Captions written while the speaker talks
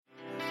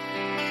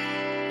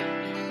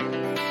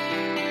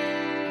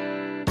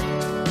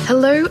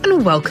Hello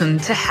and welcome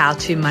to How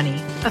To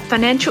Money, a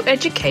financial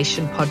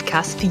education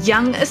podcast for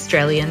young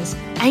Australians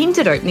aimed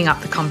at opening up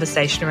the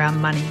conversation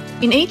around money.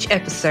 In each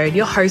episode,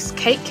 your host,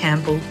 Kate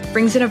Campbell,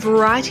 brings in a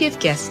variety of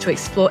guests to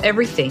explore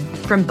everything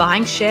from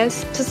buying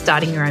shares to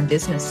starting your own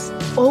business,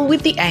 all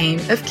with the aim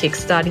of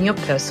kickstarting your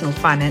personal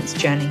finance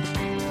journey.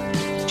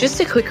 Just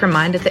a quick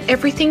reminder that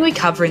everything we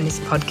cover in this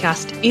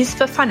podcast is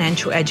for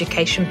financial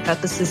education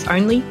purposes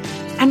only,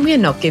 and we are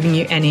not giving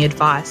you any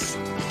advice.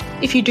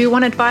 If you do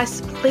want advice,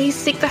 please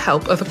seek the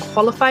help of a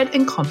qualified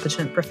and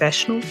competent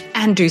professional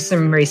and do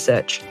some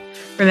research.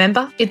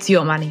 Remember, it's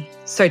your money,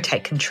 so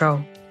take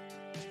control.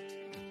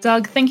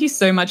 Doug, thank you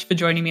so much for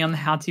joining me on the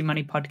How To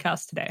Money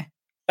podcast today.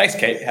 Thanks,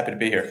 Kate. Happy to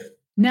be here.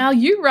 Now,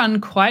 you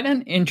run quite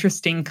an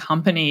interesting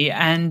company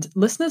and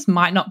listeners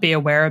might not be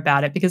aware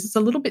about it because it's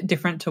a little bit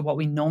different to what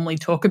we normally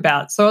talk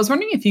about. So I was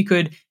wondering if you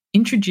could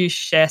introduce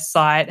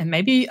ShareSite and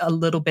maybe a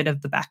little bit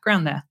of the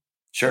background there.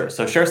 Sure.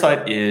 So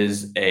ShareSite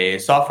is a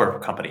software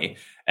company.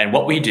 And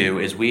what we do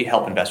is we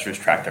help investors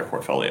track their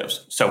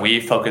portfolios. So we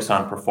focus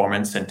on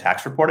performance and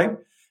tax reporting.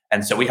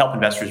 And so we help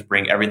investors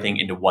bring everything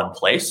into one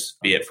place,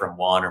 be it from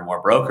one or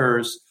more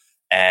brokers.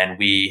 And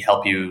we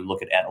help you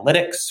look at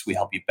analytics. We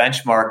help you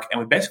benchmark. And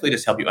we basically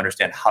just help you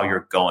understand how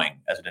you're going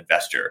as an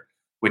investor,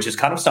 which is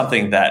kind of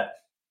something that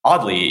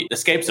oddly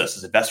escapes us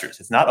as investors.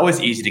 It's not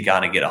always easy to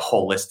kind of get a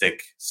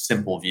holistic,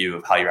 simple view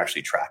of how you're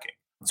actually tracking.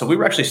 So we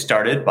were actually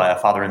started by a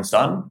father and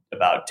son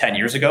about 10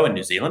 years ago in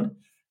New Zealand.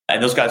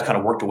 And those guys kind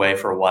of worked away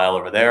for a while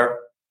over there.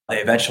 They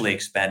eventually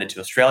expanded to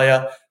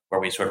Australia,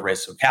 where we sort of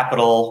raised some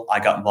capital.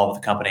 I got involved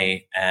with the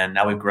company, and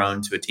now we've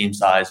grown to a team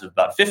size of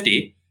about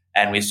 50.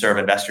 And we serve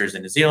investors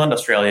in New Zealand,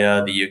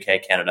 Australia, the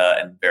UK, Canada,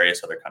 and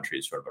various other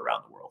countries sort of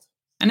around the world.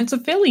 And it's a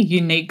fairly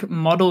unique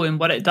model in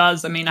what it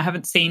does. I mean, I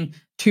haven't seen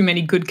too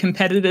many good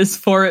competitors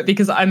for it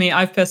because,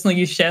 I've personally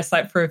used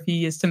ShareSite for a few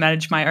years to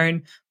manage my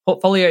own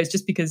portfolios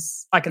just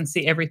because I can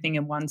see everything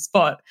in one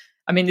spot.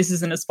 I mean, this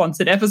isn't a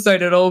sponsored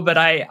episode at all, but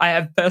I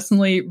have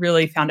personally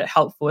really found it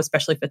helpful,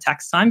 especially for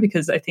tax time,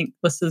 because I think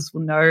listeners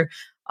will know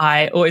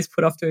I always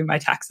put off doing my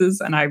taxes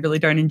and I really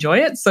don't enjoy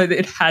it. So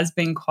it has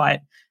been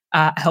quite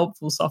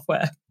helpful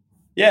software.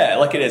 Yeah,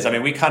 like it is. I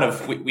mean,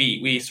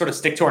 we sort of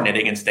stick to our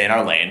knitting and stay in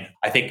our lane.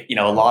 I think,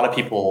 a lot of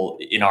people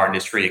in our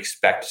industry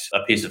expect a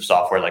piece of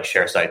software like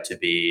ShareSite to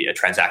be a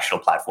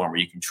transactional platform where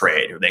you can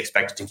trade, or they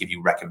expect it to give you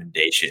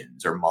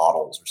recommendations or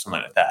models or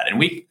something like that. And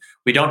we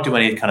don't do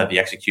any kind of the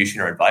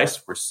execution or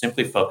advice. We're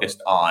simply focused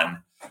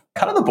on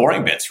kind of the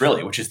boring bits,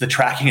 really, which is the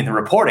tracking and the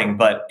reporting,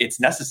 but it's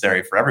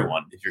necessary for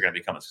everyone if you're going to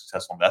become a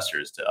successful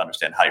investor is to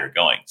understand how you're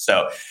going.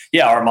 So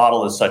yeah, our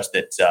model is such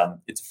that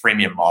it's a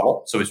freemium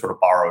model. So we sort of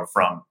borrowed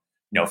from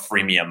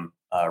freemium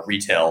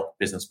retail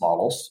business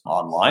models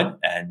online.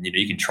 And,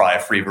 you can try a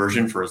free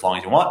version for as long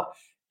as you want.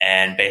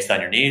 And based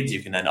on your needs,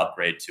 you can then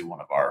upgrade to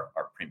one of our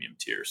premium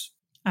tiers.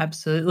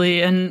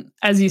 Absolutely. And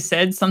as you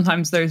said,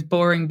 sometimes those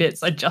boring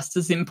bits are just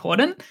as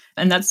important.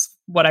 And that's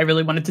what I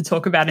really wanted to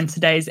talk about in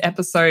today's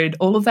episode.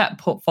 All of that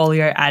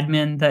portfolio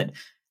admin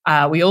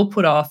that we all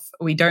put off.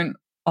 We want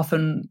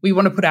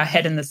to put our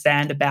head in the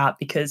sand about,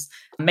 because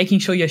making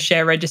sure your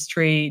share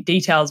registry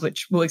details,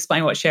 which we'll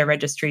explain what share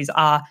registries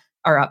are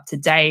up to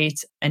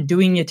date, and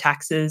doing your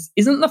taxes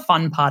isn't the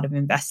fun part of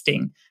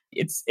investing.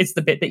 It's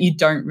the bit that you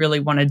don't really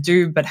want to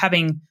do, but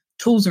having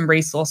tools and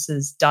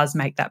resources does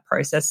make that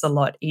process a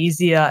lot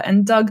easier.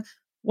 And Doug,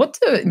 what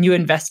do new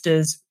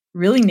investors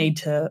really need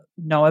to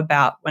know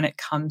about when it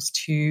comes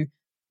to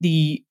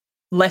the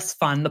less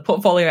fun, the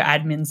portfolio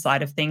admin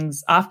side of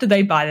things after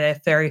they buy their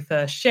very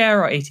first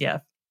share or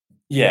ETF?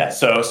 Yeah,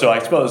 so I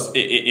suppose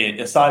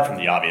aside from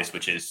the obvious,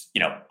 which is,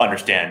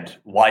 understand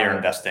why you're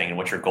investing and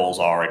what your goals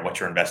are and what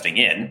you're investing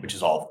in, which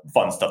is all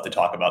fun stuff to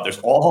talk about. There's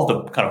all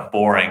the kind of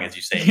boring, as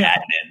you say,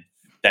 admin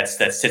that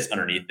sits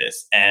underneath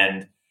this.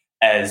 And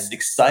as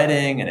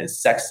exciting and as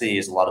sexy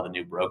as a lot of the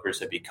new brokers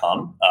have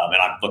become, and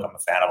I'm a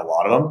fan of a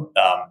lot of them,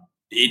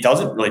 it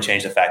doesn't really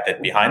change the fact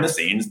that behind the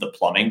scenes, the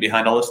plumbing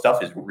behind all this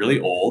stuff is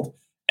really old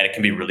and it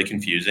can be really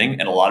confusing.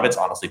 And a lot of it's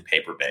honestly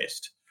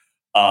paper-based.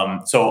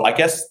 So I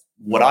guess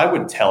what I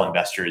would tell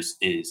investors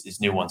is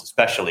new ones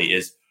especially,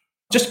 is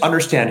just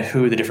understand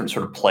who the different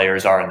sort of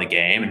players are in the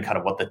game and kind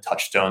of what the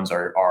touchstones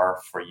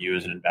are for you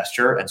as an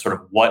investor, and sort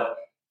of what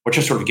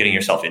you're sort of getting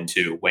yourself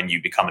into when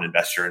you become an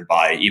investor and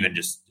buy even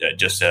just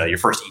your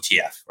first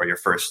ETF or your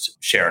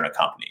first share in a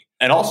company.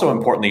 And also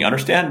importantly,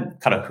 understand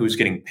kind of who's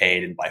getting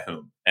paid and by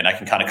whom. And I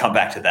can kind of come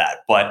back to that.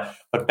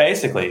 But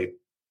basically,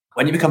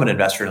 when you become an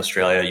investor in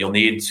Australia, you'll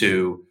need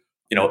to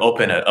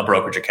open a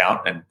brokerage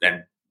account, and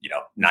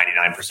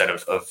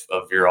 99%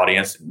 of your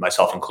audience,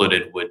 myself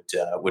included,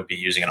 would be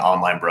using an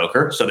online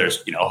broker. So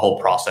there's a whole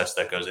process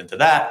that goes into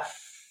that.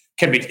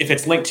 Can be, if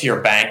it's linked to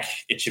your bank,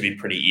 it should be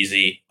pretty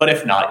easy. But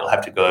if not, you'll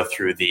have to go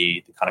through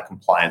the kind of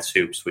compliance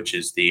hoops, which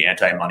is the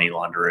anti-money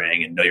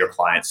laundering and know your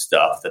client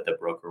stuff that the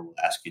broker will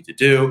ask you to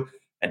do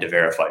and to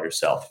verify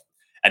yourself.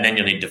 And then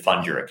you'll need to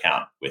fund your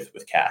account with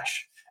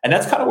cash. And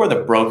that's kind of where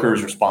the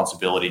broker's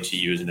responsibility to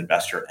you as an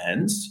investor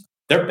ends.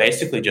 They're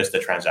basically just a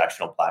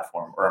transactional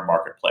platform or a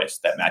marketplace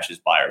that matches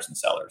buyers and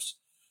sellers.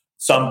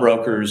 Some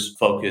brokers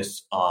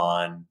focus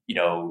on,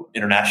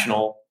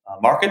 international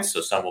markets. So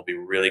some will be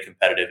really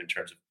competitive in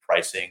terms of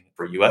pricing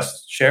for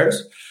US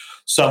shares.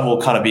 Some will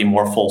kind of be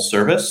more full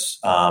service,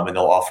 and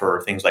they'll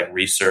offer things like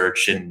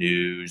research and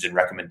news and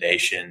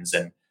recommendations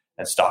and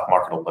stock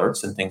market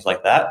alerts and things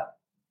like that.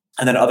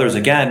 And then others,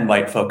 again,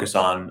 might focus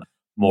on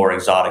more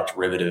exotic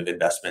derivative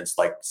investments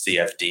like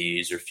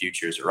CFDs or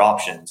futures or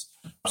options.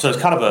 So it's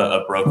kind of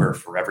a broker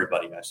for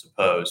everybody, I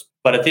suppose.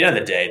 But at the end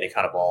of the day, they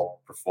kind of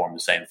all perform the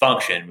same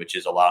function, which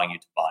is allowing you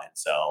to buy and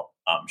sell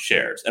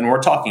shares. And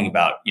we're talking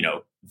about,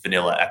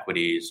 vanilla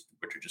equities,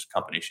 which are just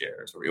company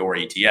shares, or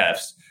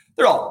ETFs.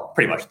 They're all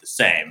pretty much the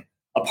same,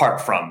 apart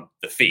from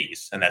the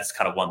fees. And that's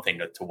kind of one thing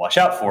to watch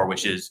out for,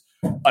 which is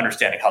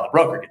understanding how the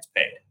broker gets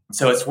paid.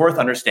 So it's worth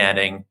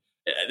understanding.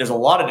 There's a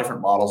lot of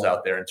different models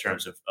out there in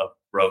terms of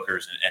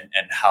brokers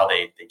and how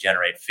they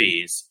generate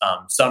fees.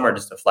 Some are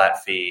just a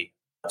flat fee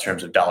in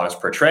terms of dollars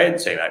per trade.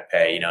 So you might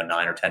pay,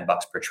 $9 or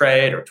 $10 per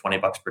trade or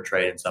 $20 per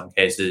trade in some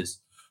cases.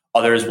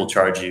 Others will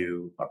charge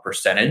you a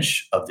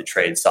percentage of the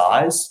trade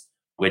size,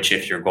 which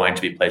if you're going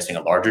to be placing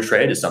a larger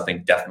trade is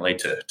something definitely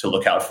to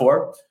look out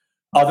for.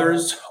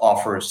 Others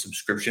offer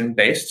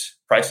subscription-based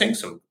pricing,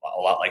 so a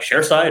lot like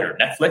ShareSite or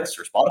Netflix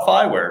or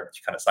Spotify, where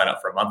you kind of sign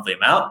up for a monthly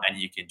amount and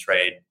you can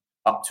trade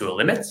up to a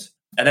limit.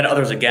 And then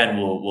others, again,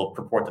 will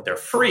purport that they're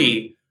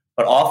free,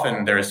 but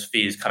often there's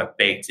fees kind of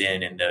baked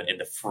in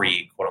the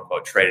free, quote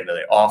unquote, trading that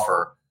they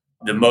offer.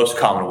 The most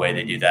common way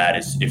they do that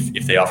is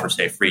if they offer,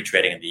 say, free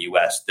trading in the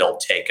US, they'll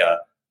take a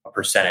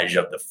percentage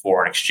of the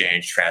foreign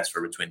exchange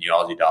transfer between the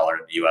Aussie dollar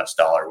and the US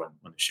dollar when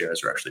the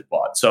shares are actually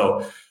bought.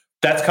 So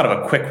that's kind of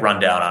a quick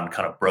rundown on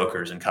kind of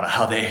brokers and kind of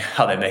how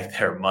they make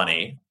their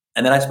money.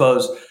 And then I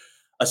suppose,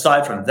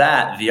 aside from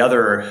that, the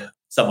other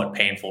somewhat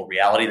painful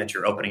reality that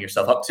you're opening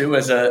yourself up to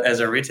as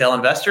a retail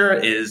investor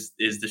is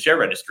the share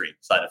registry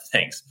side of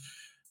things.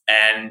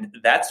 And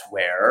that's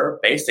where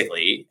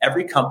basically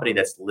every company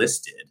that's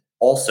listed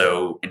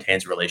also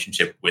maintains a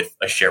relationship with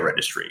a share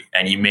registry.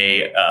 And you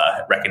may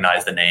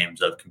recognize the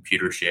names of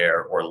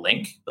Computershare or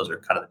Link. Those are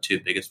kind of the two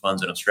biggest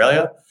ones in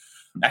Australia.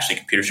 Actually,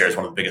 Computershare is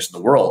one of the biggest in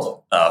the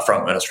world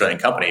from an Australian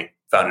company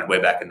founded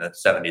way back in the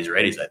 70s or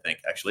 80s, I think,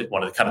 actually.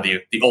 One of the kind of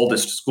the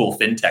oldest school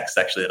fintechs,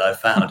 actually, that I've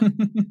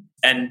found.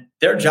 And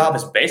their job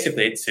is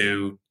basically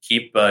to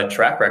keep a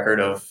track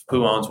record of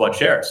who owns what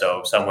share.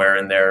 So somewhere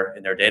in their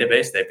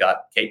database, they've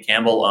got Kate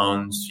Campbell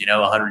owns,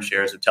 100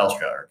 shares of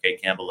Telstra, or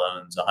Kate Campbell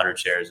owns 100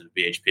 shares of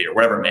BHP, or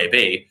whatever it may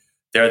be.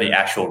 They're the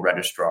actual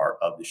registrar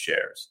of the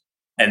shares.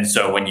 And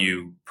so when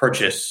you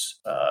purchase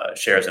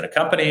shares in a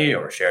company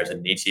or shares in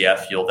an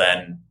ETF, you'll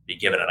then be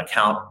given an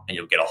account and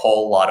you'll get a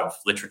whole lot of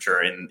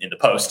literature in the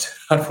post,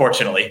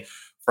 unfortunately,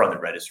 from the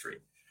registry.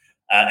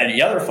 And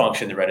the other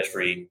function the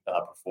registry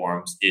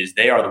performs is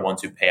they are the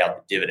ones who pay out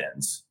the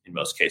dividends in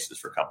most cases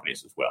for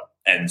companies as well.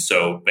 And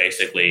so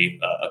basically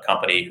a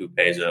company who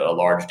pays a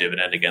large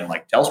dividend, again,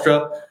 like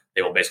Telstra,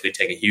 they will basically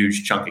take a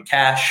huge chunk of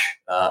cash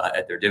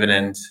at their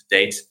dividend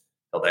date.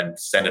 They'll then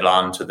send it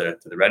on to the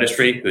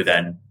registry, who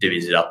then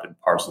divvies it up and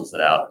parcels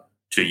it out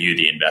to you,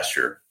 the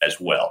investor, as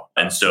well.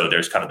 And so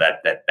there's kind of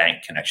that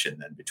bank connection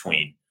then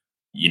between,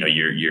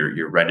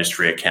 your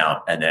registry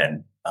account and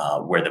then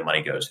where the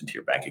money goes into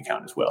your bank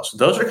account as well. So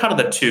those are kind of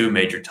the two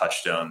major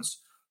touchstones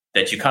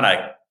that you kind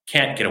of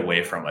can't get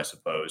away from, I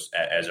suppose,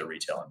 as a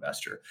retail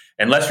investor,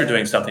 unless you're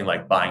doing something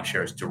like buying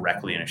shares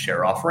directly in a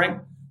share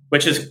offering,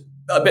 which is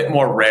a bit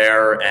more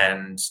rare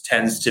and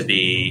tends to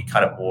be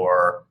kind of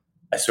more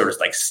sort of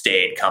like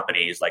staid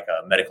companies like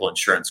a medical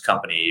insurance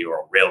company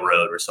or a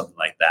railroad or something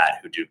like that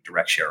who do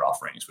direct share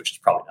offerings, which is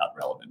probably not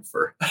relevant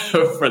for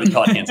the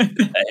audience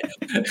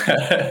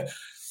today.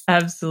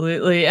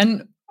 Absolutely.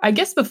 And I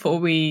guess before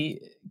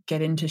we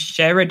get into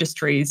share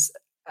registries,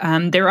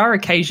 there are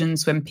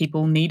occasions when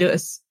people need to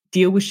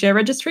deal with share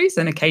registries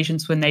and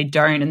occasions when they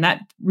don't. And that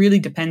really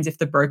depends if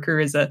the broker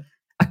is a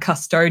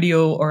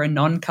custodial or a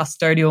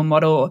non-custodial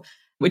model,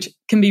 which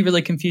can be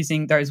really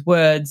confusing, those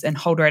words and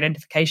holder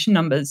identification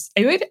numbers.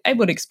 Are you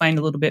able to explain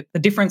a little bit the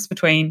difference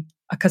between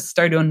a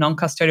custodial and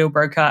non-custodial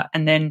broker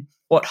and then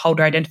what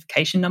holder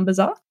identification numbers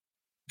are?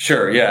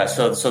 Sure, yeah.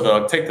 So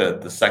I'll take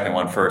the second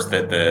one first,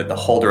 the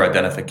holder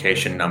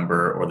identification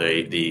number, or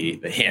the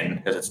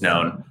HIN as it's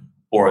known,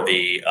 or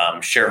the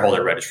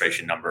shareholder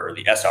registration number, or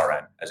the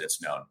SRN as it's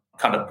known,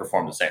 kind of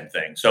perform the same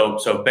thing.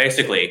 So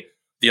basically,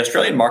 the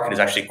Australian market is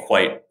actually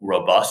quite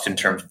robust in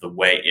terms of the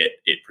way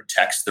it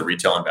protects the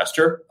retail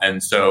investor.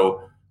 And so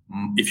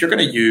if you're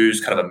going to use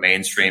kind of a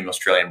mainstream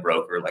Australian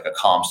broker like a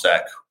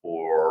CommSec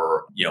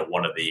or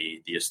one of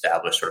the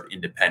established sort of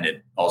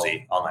independent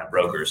Aussie online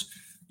brokers,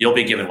 you'll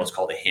be given what's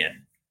called a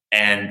HIN.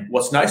 And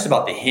what's nice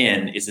about the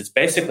HIN is it's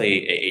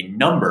basically a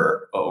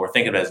number, or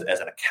think of it as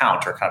an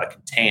account or kind of a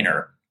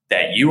container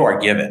that you are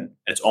given, and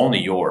it's only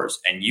yours,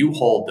 and you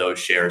hold those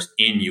shares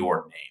in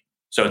your name.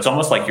 So it's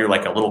almost like you're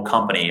like a little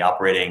company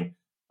operating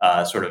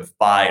sort of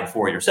by and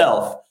for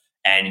yourself,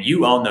 and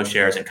you own those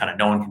shares and kind of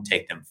no one can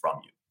take them from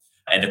you.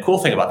 And the cool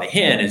thing about the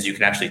HIN is you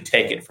can actually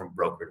take it from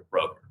broker to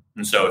broker.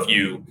 And so if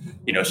you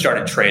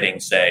started trading,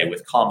 say,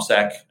 with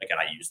ComSec, again,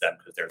 I use them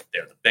because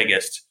they're the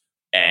biggest,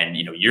 and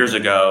years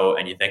ago,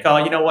 and you think, oh,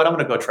 you know what, I'm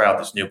going to go try out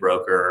this new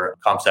broker.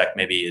 ComSec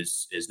maybe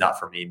is not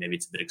for me. Maybe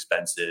it's a bit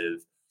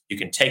expensive. You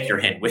can take your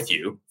HIN with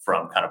you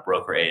from kind of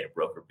broker A to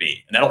broker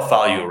B, and that'll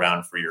follow you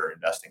around for your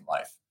investing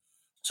life.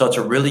 So it's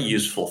a really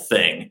useful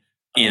thing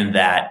in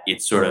that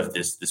it's sort of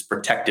this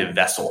protective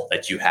vessel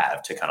that you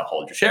have to kind of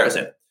hold your shares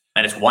in.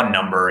 And it's one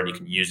number, and you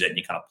can use it, and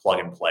you kind of plug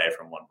and play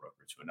from one broker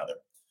to another.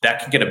 That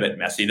can get a bit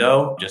messy,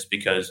 though, just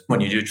because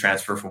when you do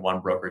transfer from one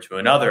broker to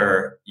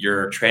another,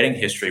 your trading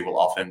history will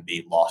often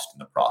be lost in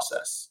the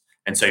process.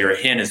 And so your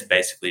HIN is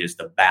basically just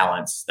the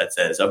balance that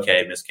says,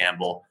 okay, Ms.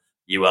 Campbell,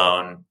 you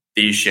own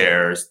these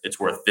shares. It's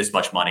worth this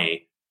much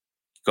money.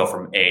 Go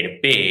from A to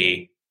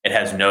B. It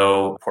has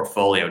no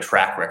portfolio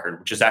track record,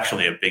 which is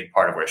actually a big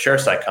part of where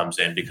ShareSite comes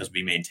in, because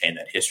we maintain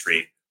that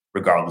history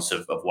regardless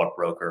of what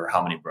broker or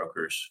how many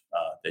brokers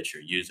that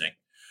you're using.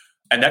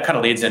 And that kind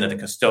of leads into the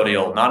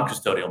custodial,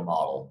 non-custodial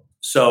model.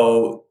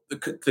 So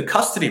the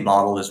custody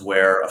model is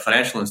where a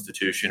financial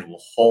institution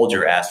will hold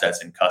your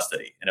assets in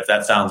custody. And if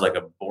that sounds like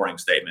a boring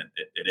statement,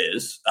 it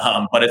is.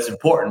 But it's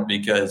important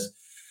because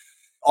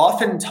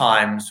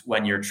oftentimes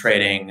when you're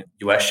trading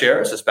US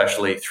shares,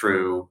 especially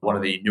through one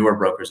of the newer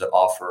brokers that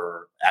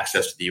offer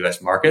access to the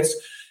US markets,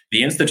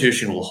 the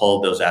institution will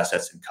hold those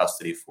assets in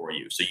custody for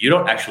you. So you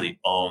don't actually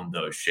own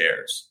those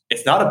shares.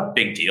 It's not a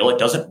big deal. It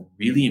doesn't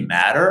really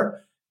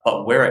matter.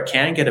 But where it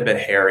can get a bit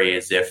hairy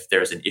is if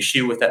there's an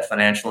issue with that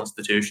financial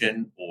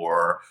institution,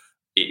 or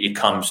it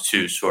comes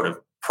to sort of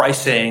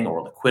pricing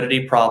or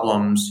liquidity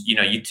problems.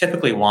 You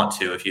typically want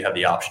to, if you have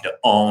the option, to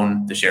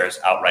own the shares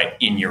outright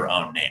in your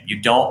own name.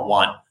 You don't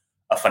want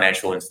a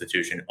financial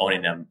institution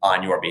owning them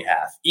on your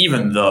behalf,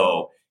 even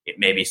though it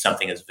may be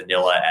something as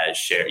vanilla as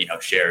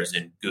shares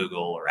in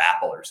Google or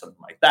Apple or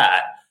something like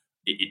that.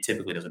 It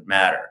typically doesn't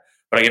matter.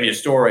 But I'll give you a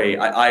story.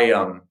 I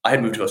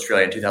had moved to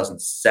Australia in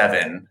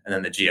 2007, and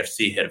then the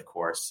GFC hit, of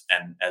course.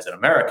 And as an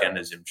American,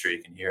 as I'm sure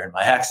you can hear in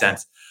my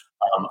accent,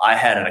 I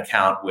had an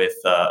account with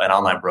an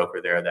online broker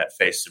there that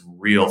faced some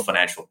real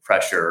financial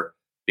pressure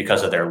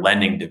because of their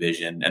lending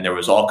division. And there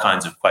was all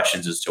kinds of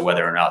questions as to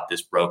whether or not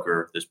this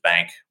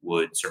bank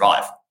would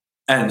survive.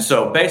 And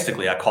so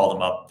basically, I called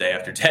them up day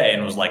after day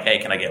and was like, hey,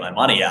 can I get my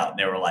money out? And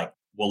they were like,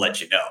 we'll let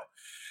you know.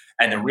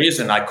 And the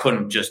reason I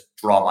couldn't just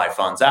draw my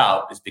funds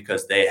out is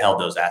because they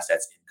held those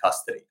assets in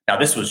custody. Now,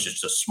 this was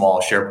just a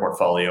small share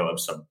portfolio of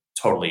some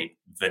totally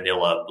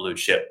vanilla blue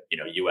chip,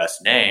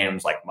 US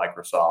names like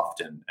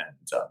Microsoft and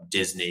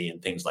Disney and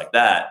things like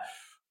that.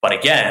 But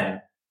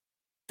again,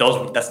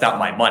 that's not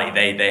my money.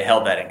 They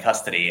held that in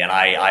custody, and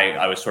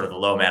I was sort of the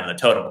low man on the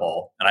totem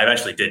pole. And I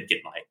eventually did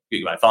get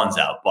my funds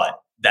out,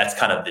 but that's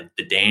kind of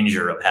the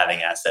danger of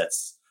having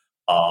assets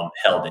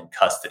held in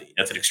custody.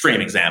 That's an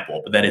extreme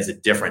example, but that is a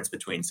difference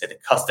between, say, the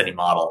custody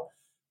model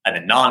and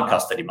a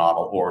non-custody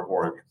model,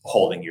 or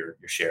holding your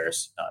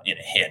shares in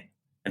a HIN.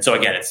 And so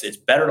again, it's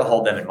better to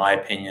hold them, in my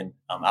opinion,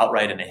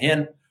 outright in a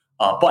HIN.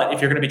 But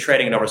if you're going to be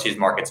trading in overseas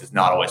markets, it's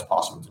not always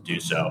possible to do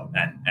so,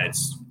 and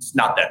it's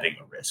not that big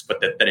of a risk. But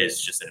that is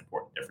just an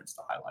important difference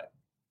to highlight.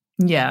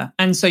 Yeah.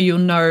 And so you'll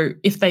know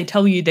if they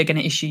tell you they're going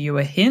to issue you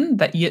a HIN,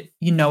 that you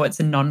know it's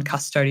a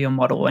non-custodial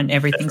model and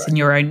everything's in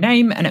your own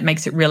name, and it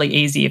makes it really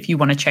easy if you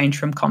want to change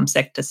from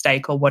ComSec to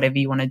stake or whatever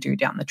you want to do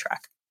down the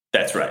track.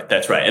 That's right.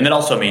 And that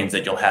also means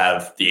that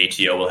the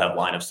ATO will have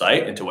line of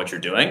sight into what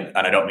you're doing.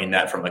 And I don't mean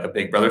that from like a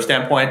big brother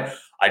standpoint.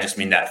 I just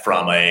mean that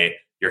from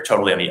you're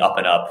totally on the up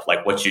and up,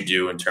 like what you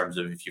do in terms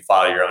of if you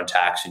file your own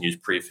tax and use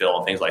pre-fill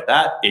and things like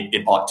that,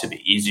 it ought to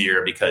be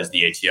easier because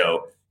the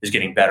ATO is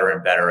getting better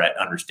and better at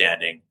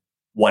understanding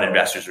what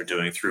investors are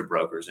doing through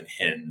brokers and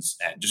HINs,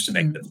 and just to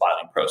make the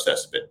filing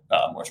process a bit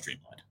more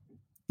streamlined.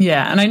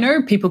 Yeah. And I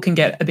know people can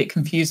get a bit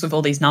confused with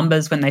all these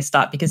numbers when they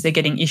start, because they're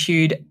getting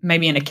issued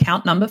maybe an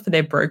account number for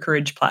their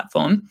brokerage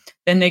platform.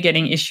 Then they're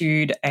getting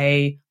issued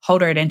a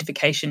holder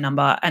identification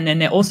number. And then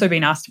they're also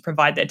being asked to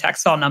provide their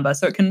tax file number.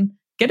 So it can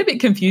get a bit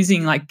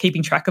confusing, like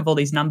keeping track of all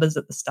these numbers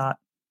at the start.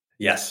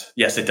 Yes,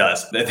 it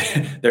does.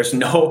 There's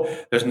no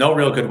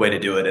real good way to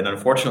do it. And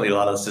unfortunately, a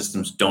lot of the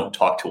systems don't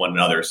talk to one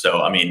another.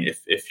 So, I mean,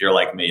 if you're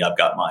like me, I've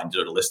got mine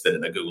sort of listed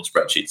in a Google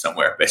spreadsheet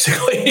somewhere,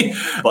 basically.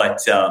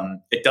 But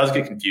it does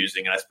get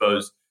confusing. And I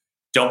suppose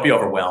don't be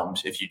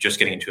overwhelmed if you're just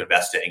getting into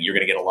investing. You're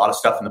going to get a lot of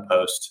stuff in the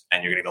post,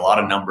 and you're going to get a lot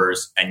of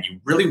numbers, and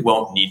you really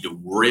won't need to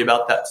worry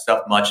about that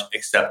stuff much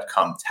except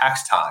come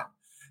tax time.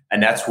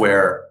 And that's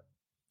where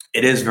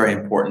it is very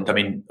important. I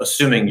mean,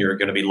 assuming you're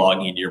going to be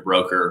logging into your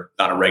broker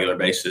on a regular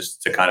basis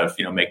to kind of,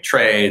 make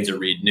trades or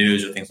read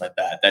news or things like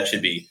that, that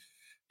should be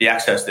the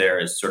access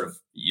there is sort of,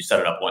 you set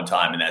it up one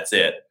time and that's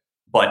it.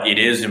 But it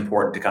is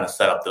important to kind of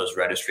set up those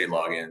registry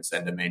logins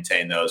and to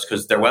maintain those,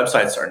 because their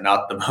websites are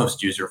not the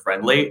most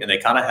user-friendly, and they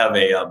kind of have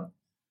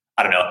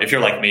I don't know, if you're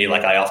like me,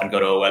 like I often go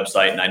to a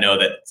website and I know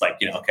that it's like,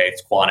 okay,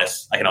 it's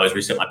Quantus. I can always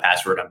reset my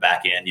password. I'm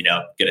back in,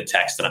 get a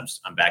text and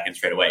I'm back in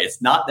straight away.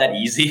 It's not that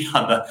easy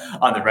on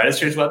the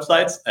registry's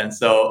websites. And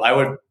so I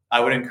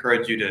would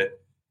encourage you to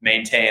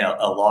maintain a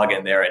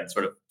login there and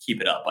sort of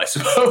keep it up, I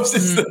suppose,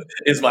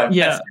 is my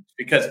Yeah. message.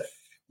 Because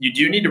you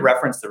do need to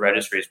reference the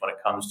registries when it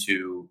comes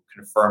to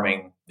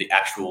confirming the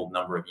actual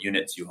number of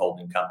units you hold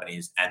in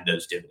companies and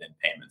those dividend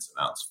payments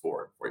amounts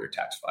for your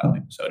tax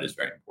filing. So it is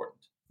very important.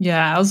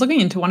 Yeah, I was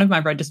looking into one of my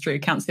registry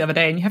accounts the other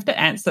day, and you have to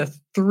answer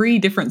 3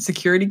 different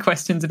security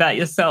questions about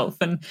yourself.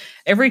 And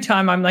every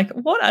time I'm like,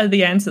 what are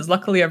the answers?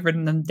 Luckily, I've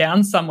written them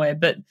down somewhere,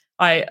 but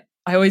I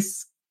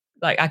always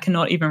I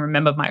cannot even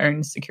remember my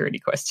own security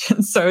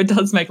questions. So it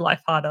does make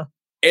life harder.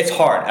 It's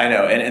hard, I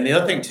know. And the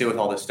other thing too with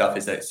all this stuff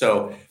is that,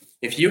 so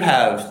if you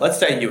have, let's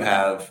say you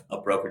have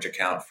a brokerage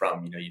account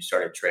from, you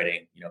started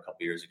trading, a couple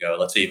of years ago.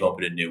 Let's say you've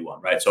opened a new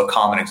one, right? So a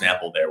common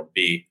example there would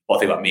be, well,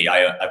 think about me.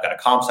 I've got a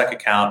ComSec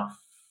account.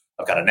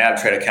 I've got a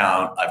NavTrade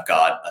account. I've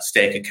got a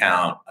stake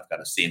account. I've got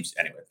a Seams.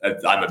 Anyway,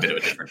 I'm a bit of a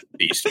different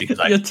beast because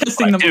You're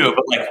testing them.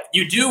 But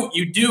you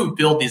do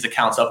build these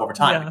accounts up over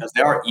time because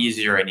they are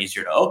easier and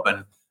easier to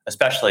open,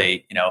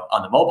 especially,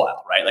 on the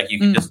mobile, right? Like you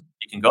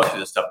can go through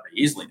this stuff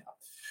pretty easily now.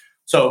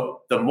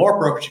 So the more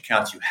brokerage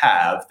accounts you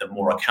have, the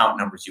more account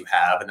numbers you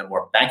have, and the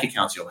more bank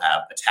accounts you'll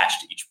have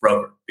attached to each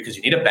broker, because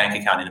you need a bank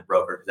account in a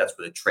broker because that's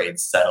where the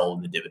trades settle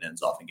and the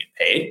dividends often get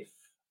paid.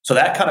 So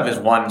that kind of is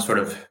one sort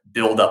of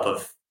buildup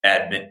of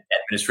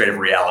administrative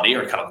reality,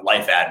 or kind of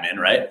life admin,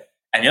 right?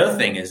 And the other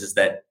thing is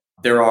that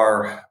there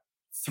are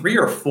 3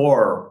 or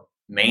 4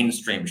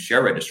 mainstream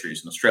share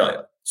registries in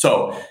Australia.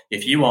 So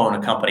if you own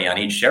a company on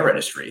each share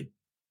registry,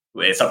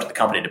 it's up to the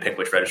company to pick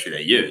which registry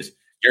they use.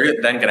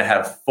 You're then going to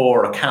have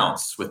 4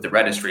 accounts with the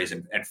registries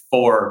and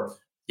 4,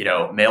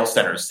 mail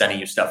centers sending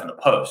you stuff in the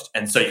post.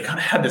 And so you kind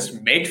of have this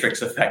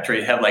matrix effect where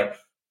you have like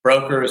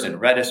brokers and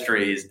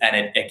registries,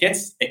 and it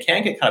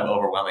can get kind of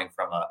overwhelming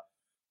from an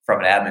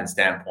admin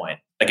standpoint.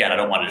 Again, I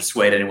don't want to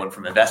dissuade anyone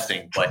from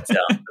investing, but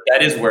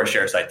that is where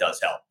ShareSite does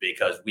help,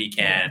 because we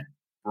can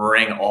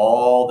bring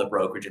all the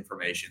brokerage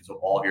information, so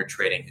all of your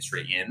trading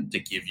history in, to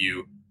give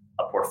you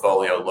a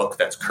portfolio look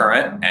that's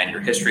current, and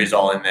your history is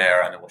all in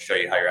there, and then we'll show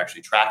you how you're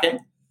actually tracking.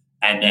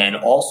 And then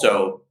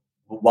also,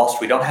 whilst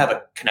we don't have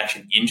a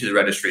connection into the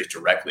registries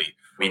directly,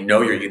 we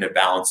know your unit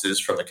balances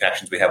from the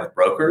connections we have with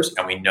brokers,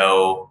 and we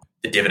know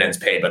the dividends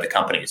paid by the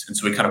companies. And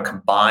so we kind of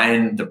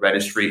combine the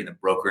registry and the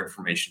broker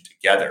information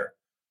together,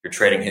 your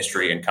trading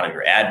history and kind of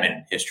your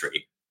admin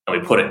history, and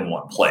we put it in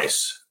one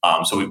place.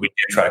 So we do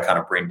try to kind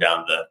of bring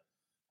down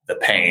the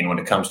pain when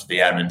it comes to the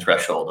admin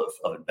threshold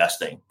of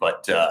investing.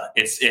 But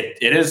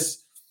it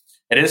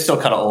is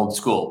still kind of old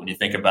school when you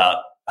think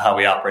about how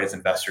we operate as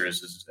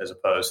investors, as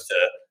opposed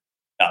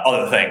to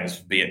other things,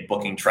 be it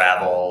booking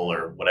travel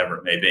or whatever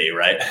it may be,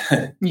 right?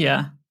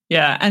 Yeah.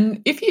 Yeah.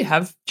 And if you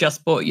have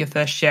just bought your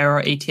first share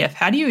or ETF,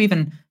 how do you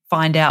even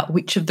find out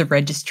which of the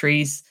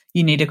registries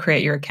you need to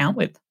create your account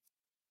with?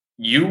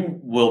 You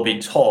will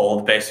be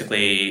told,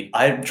 basically.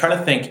 I'm trying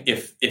to think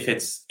if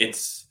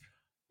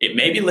it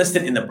may be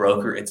listed in the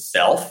broker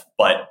itself,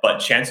 but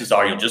chances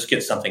are you'll just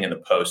get something in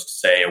the post,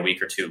 say a week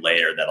or 2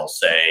 later, that'll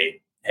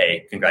say,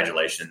 hey,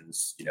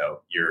 congratulations,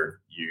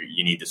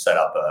 you need to set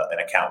up an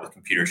account with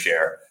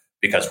Computershare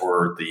because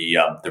we're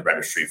the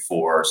registry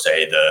for,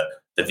 say, the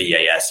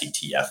VAS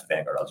ETF,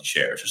 Vanguard LG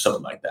Shares, or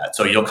something like that.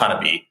 So you'll kind of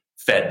be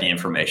fed the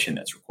information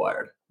that's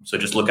required. So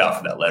just look out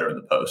for that letter in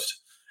the post.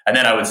 And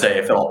then I would say,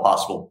 if at all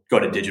possible, go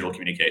to Digital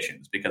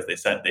Communications, because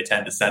they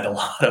tend to send a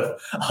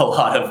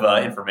lot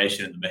of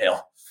information in the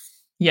mail.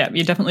 Yeah,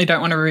 you definitely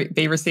don't want to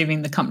be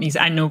receiving the company's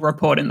annual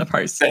report in the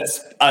post.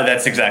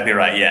 That's exactly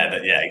right.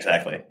 Yeah,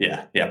 exactly.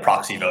 Yeah,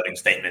 proxy voting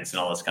statements and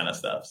all this kind of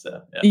stuff.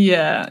 So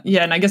yeah.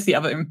 And I guess the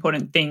other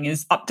important thing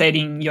is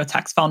updating your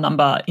tax file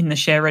number in the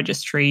share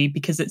registry,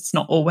 because it's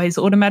not always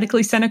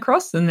automatically sent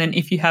across. And then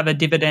if you have a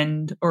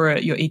dividend or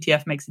your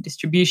ETF makes a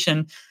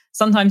distribution,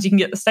 sometimes you can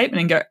get the statement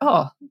and go,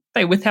 oh,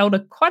 they withheld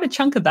quite a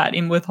chunk of that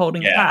in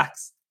withholding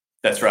tax.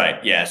 That's right.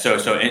 Yeah. So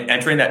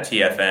entering that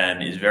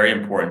TFN is very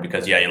important,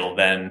 because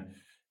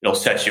it'll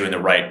set you in the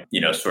right,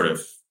 sort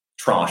of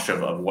tranche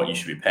of what you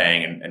should be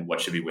paying and what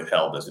should be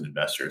withheld as an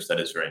investor. So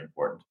that is very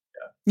important.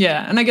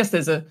 Yeah. And I guess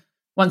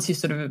once you're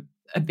sort of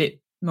a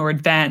bit more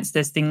advanced,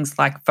 there's things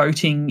like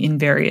voting in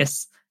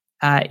various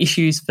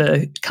issues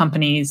for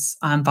companies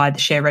via the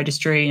share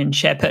registry and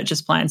share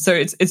purchase plan. So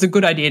it's a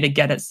good idea to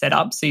get it set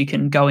up so you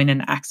can go in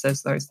and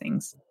access those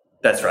things.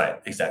 That's right.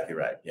 Exactly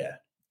right. Yeah.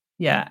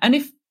 Yeah. And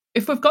if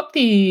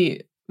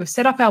we've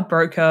set up our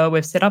broker,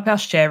 we've set up our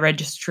share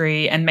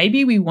registry, and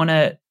maybe we want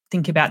to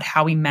think about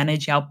how we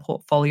manage our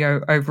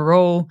portfolio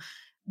overall,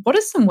 what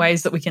are some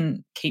ways that we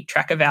can keep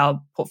track of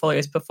our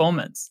portfolio's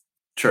performance?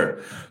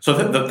 Sure. So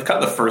the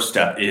kind of the first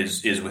step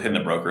is within the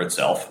broker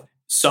itself.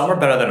 Some are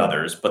better than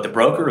others, but the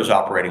broker is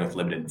operating with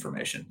limited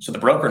information. So the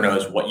broker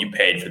knows what you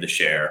paid for the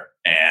share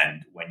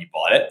and when you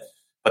bought it,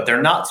 but they're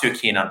not too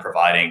keen on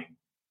providing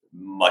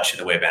much in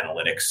the way of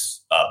analytics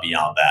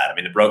beyond that. I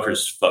mean, the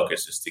broker's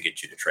focus is to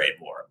get you to trade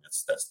more.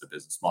 That's the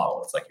business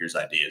model. It's like, here's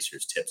ideas,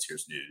 here's tips,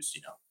 here's news,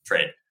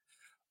 trade.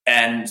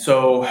 And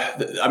so,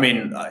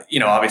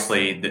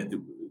 obviously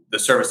the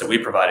service that we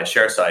provide at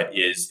ShareSite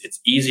it's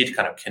easy to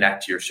kind of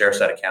connect your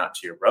ShareSite account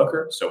to your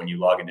broker. So when you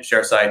log into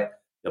ShareSite,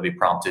 you'll be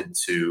prompted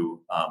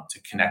to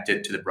connect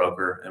it to the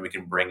broker, and we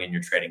can bring in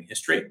your trading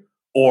history.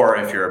 Or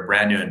if you're a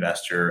brand new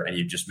investor and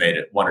you've just made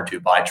it 1 or 2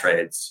 buy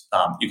trades,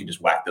 you can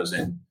just whack those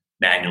in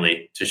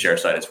manually to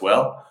ShareSite as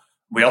well.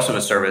 We also have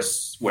a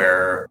service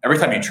where every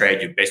time you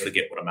trade, you basically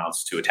get what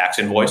amounts to a tax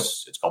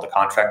invoice. It's called a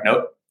contract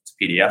note. It's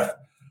a PDF.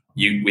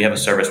 We have a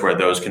service where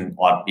those can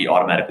be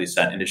automatically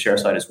sent into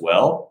ShareSite as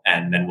well,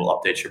 and then we'll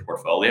update your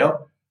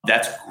portfolio.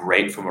 That's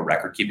great from a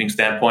record keeping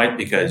standpoint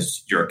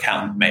because your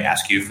accountant may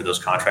ask you for those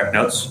contract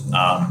notes,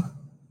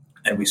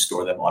 and we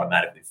store them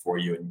automatically for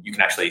you. And you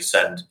can actually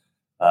send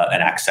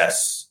an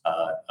access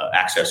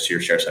to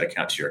your ShareSite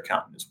account to your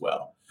accountant as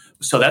well.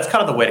 So that's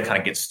kind of the way to kind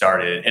of get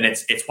started. And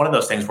it's one of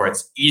those things where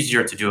it's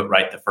easier to do it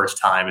right the first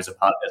time as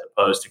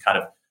opposed to kind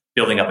of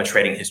building up a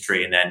trading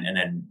history and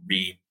then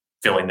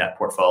refilling that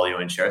portfolio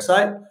in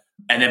ShareSite.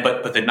 And then,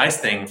 but the nice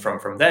thing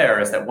from there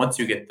is that once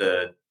you get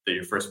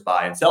your first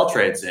buy and sell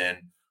trades in,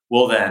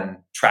 we'll then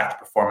track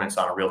the performance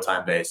on a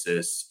real-time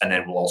basis, and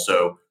then we'll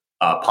also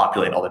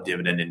populate all the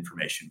dividend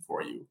information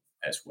for you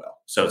as well.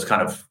 So it's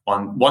kind of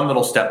one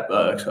little step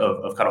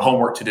of kind of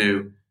homework to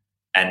do,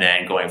 and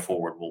then going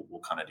forward,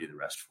 we'll kind of do the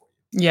rest for you.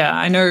 Yeah,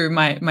 I know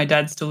my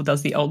dad still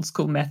does the old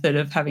school method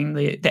of having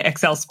the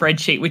Excel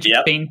spreadsheet, which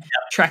has been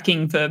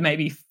tracking for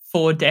maybe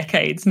 4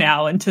 decades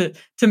now, and to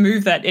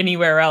move that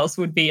anywhere else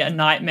would be a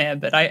nightmare.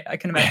 But I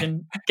can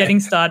imagine getting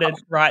started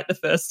right the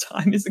first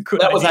time is a good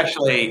idea. That was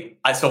actually,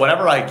 so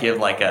whenever I give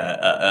like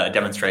a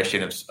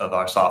demonstration of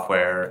our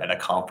software at a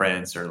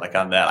conference or like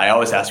on that, I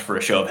always ask for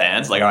a show of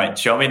hands. Like, all right,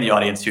 show me in the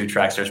audience who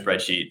tracks their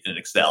spreadsheet in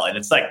Excel. And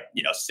it's like,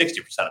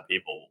 60% of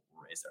people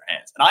will raise their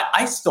hands. And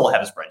I still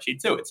have a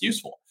spreadsheet too. It's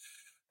useful.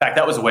 In fact,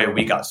 that was the way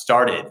we got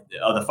started.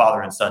 The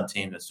father and son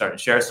team that started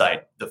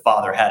ShareSite, the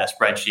father had a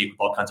spreadsheet with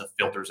all kinds of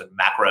filters and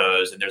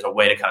macros, and there's a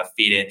way to kind of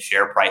feed in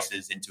share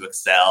prices into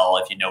Excel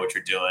if you know what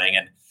you're doing.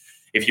 And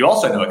if you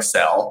also know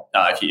Excel,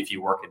 if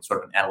you work in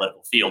sort of an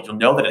analytical field, you'll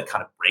know that it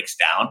kind of breaks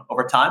down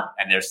over time.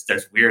 And there's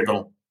weird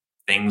little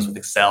things with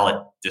Excel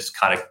that just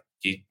kind of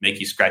make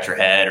you scratch your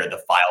head, or the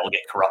file will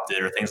get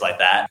corrupted or things like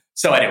that.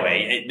 So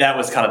anyway, that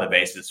was kind of the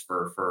basis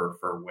for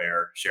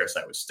where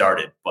ShareSite was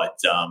started. But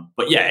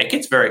yeah, it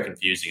gets very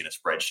confusing in a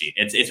spreadsheet.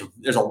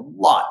 There's a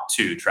lot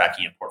to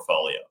tracking a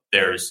portfolio.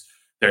 There's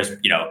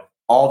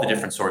all the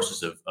different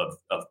sources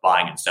of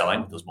buying and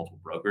selling, those multiple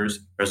brokers.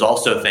 There's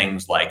also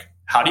things like,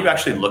 how do you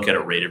actually look at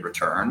a rated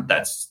return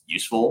that's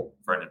useful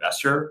for an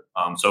investor?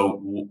 So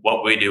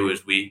what we do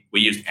is we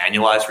use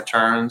annualized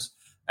returns,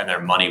 and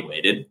they're money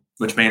weighted,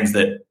 which means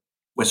that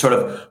we sort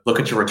of look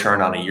at your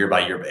return on a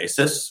year-by-year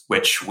basis,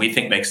 which we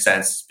think makes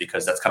sense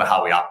because that's kind of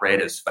how we operate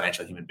as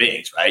financial human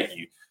beings, right?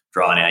 You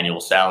draw an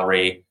annual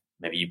salary,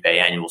 maybe you pay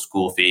annual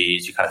school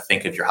fees, you kind of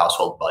think of your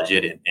household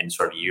budget in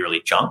sort of yearly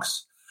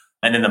chunks.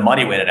 And then the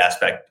money-weighted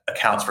aspect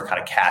accounts for kind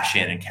of cash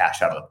in and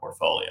cash out of the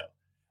portfolio.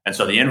 And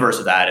so the inverse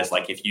of that is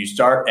like if you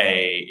start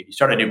a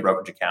new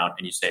brokerage account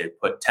and you say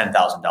put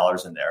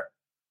 $10,000 in there,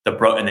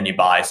 and then you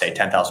buy, say,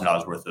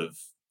 $10,000 worth of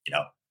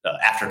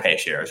Afterpay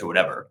shares or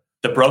whatever,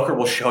 the broker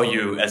will show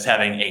you as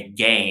having a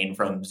gain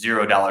from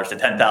 $0 to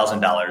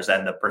 $10,000,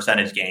 and the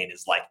percentage gain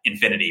is like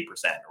infinity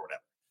percent or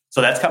whatever.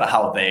 So that's kind of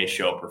how they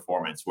show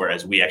performance,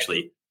 whereas we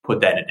actually put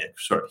that into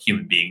sort of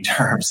human being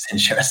terms in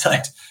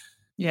ShareSite.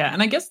 Yeah,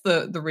 and I guess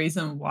the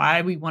reason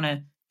why we want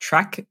to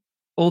track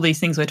all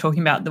these things we're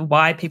talking about,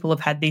 why people have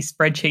had these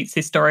spreadsheets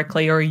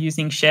historically or are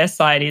using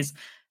ShareSite is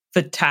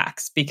for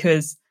tax,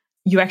 because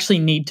you actually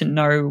need to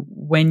know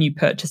when you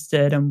purchased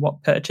it and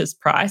what purchase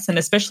price. And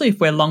especially if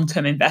we're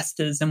long-term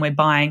investors and we're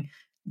buying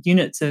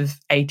units of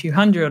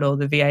A200 or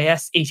the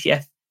VAS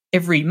ETF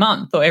every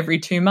month or every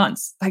 2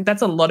 months, like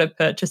that's a lot of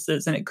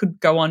purchases, and it could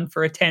go on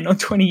for a 10 or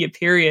 20-year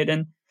period.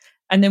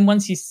 And then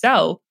once you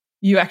sell,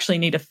 you actually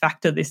need to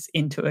factor this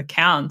into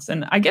accounts.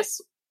 And I guess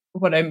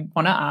what I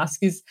want to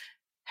ask is,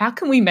 how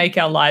can we make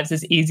our lives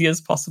as easy as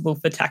possible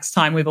for tax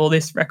time with all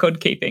this record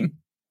keeping?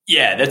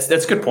 Yeah, that's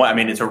a good point. I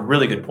mean, it's a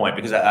really good point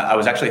because I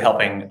was actually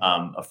helping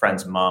a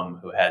friend's mom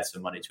who had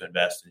some money to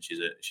invest, and she's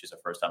a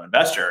first-time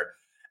investor.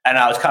 And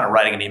I was kind of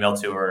writing an email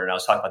to her, and I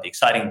was talking about the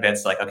exciting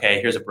bits, like,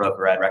 okay, here's a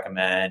broker I'd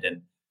recommend,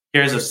 and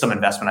here's some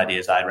investment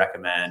ideas I'd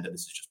recommend. And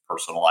this is just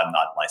personal. I'm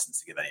not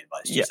licensed to give any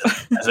advice. Yeah.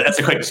 That's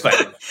a quick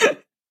disclaimer.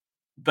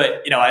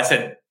 But I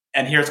said,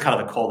 and here's kind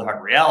of the cold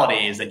hard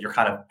reality is that you're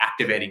kind of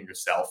activating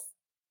yourself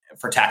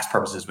for tax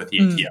purposes with the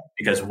ETF,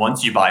 because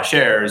once you buy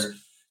shares,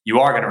 you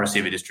are going to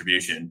receive a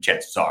distribution,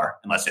 chances are,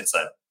 unless it's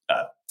a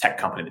tech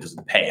company that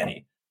doesn't pay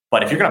any.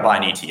 But if you're going to buy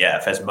an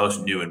ETF, as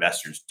most new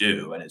investors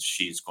do, and as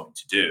she's going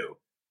to do,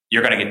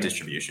 you're going to get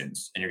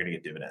distributions and you're going to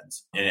get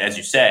dividends. And as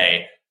you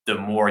say, the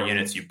more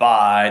units you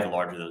buy, the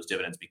larger those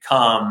dividends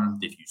become.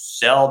 If you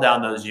sell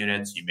down those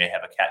units, you may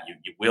have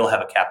you will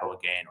have a capital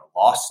gain or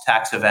loss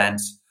tax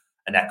event,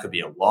 and that could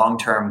be a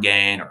long-term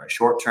gain or a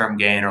short-term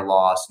gain or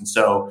loss. And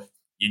so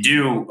you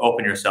do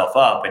open yourself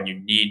up, and you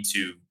need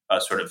to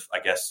sort of, I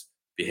guess,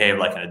 behave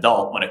like an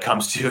adult when it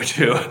comes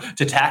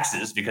to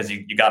taxes, because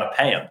you got to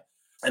pay them.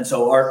 And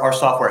so our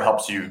software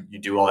helps you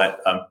do all that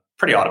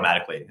pretty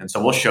automatically. And so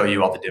we'll show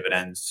you all the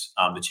dividends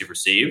that you've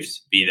received,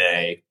 be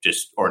they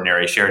just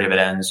ordinary share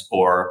dividends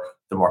or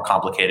the more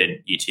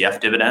complicated ETF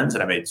dividends.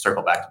 And I may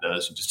circle back to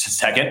those in just a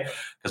second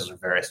because those are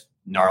very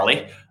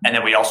gnarly. And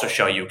then we also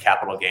show you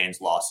capital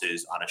gains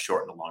losses on a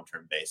short and a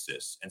long-term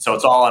basis. And so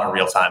it's all on a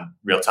real-time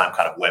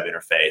kind of web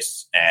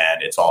interface,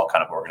 and it's all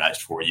kind of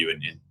organized for you in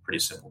pretty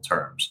simple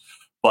terms.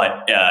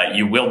 But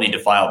you will need to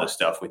file this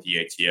stuff with the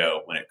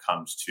ATO when it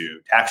comes to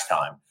tax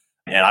time.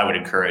 And I would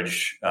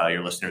encourage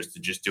your listeners to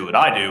just do what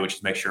I do, which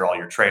is make sure all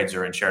your trades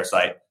are in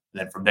ShareSite. And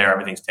then from there,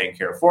 everything's taken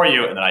care of for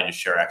you. And then I just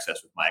share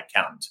access with my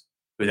accountant,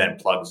 who then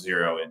plugs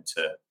Xero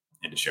into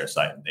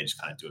ShareSite, and they just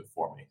kind of do it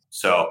for me.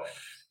 So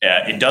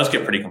it does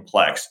get pretty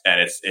complex, and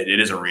it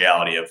is a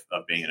reality of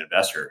being an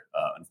investor,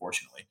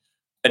 unfortunately.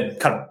 And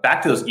kind of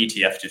back to those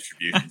ETF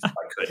distributions, if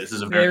I could. This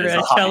is a very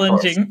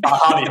challenging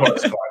hobby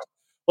horse.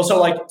 Well,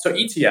 so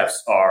ETFs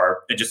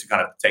are, and just to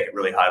kind of take it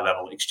really high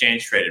level,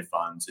 exchange traded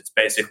funds. It's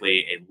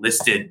basically a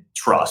listed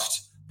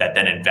trust that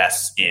then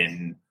invests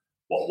in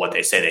what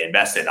they say they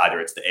invest in. Either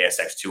it's the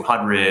ASX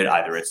 200,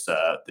 either it's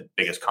the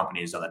biggest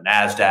companies on the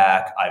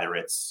NASDAQ, either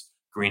it's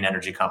green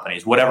energy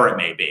companies, whatever it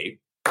may be.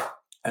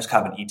 There's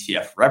kind of an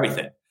ETF for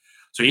everything.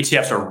 So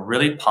ETFs are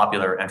really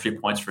popular entry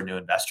points for new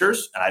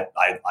investors, and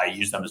I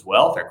use them as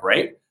well. They're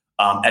great.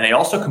 And they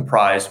also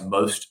comprise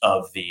most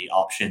of the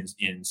options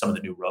in some of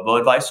the new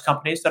robo-advice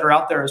companies that are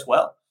out there as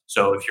well.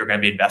 So if you're going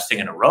to be investing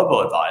in a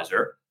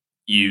robo-advisor,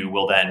 you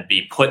will then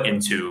be put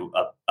into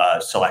a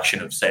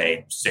selection of,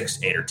 say,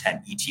 6, 8, or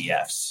 10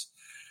 ETFs.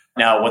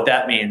 Now, what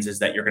that means is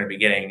that you're going to be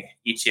getting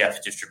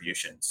ETF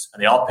distributions,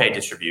 and they all pay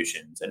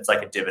distributions, and it's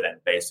like a dividend,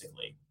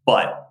 basically.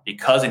 But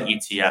because an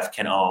ETF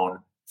can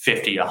own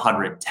 50,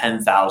 100,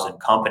 10,000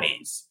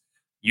 companies,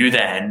 you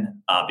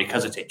then,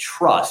 because it's a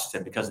trust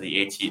and because of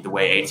the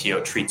way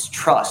ATO treats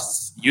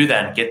trusts, you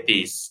then get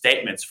these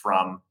statements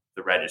from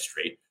the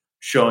registry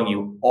showing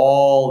you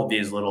all of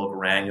these little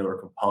granular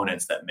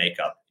components that make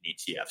up an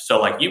ETF.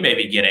 So like you may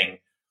be getting,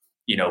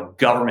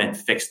 government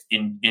fixed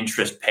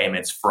interest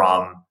payments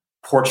from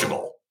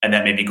Portugal, and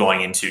that may be going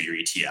into your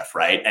ETF,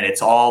 right? And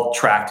it's all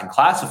tracked and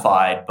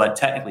classified, but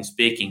technically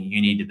speaking, you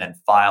need to then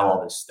file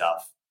all this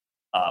stuff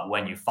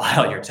when you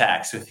file your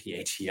tax with the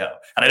ATO.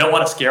 And I don't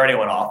want to scare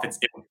anyone off.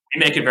 We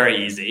make it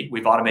very easy.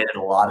 We've automated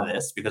a lot of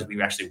this because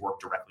we actually work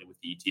directly with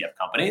the ETF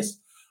companies.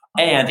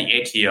 And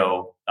the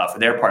ATO, for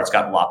their part, has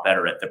gotten a lot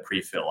better at the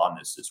pre-fill on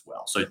this as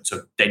well. So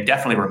they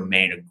definitely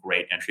remain a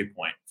great entry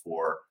point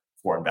for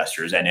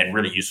investors and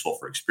really useful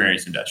for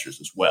experienced investors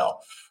as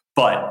well.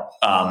 But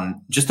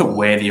just the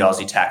way the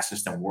Aussie tax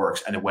system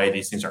works and the way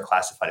these things are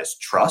classified as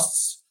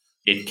trusts,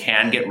 it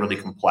can get really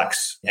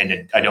complex.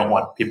 And I don't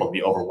want people to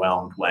be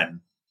overwhelmed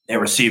when they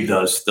receive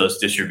those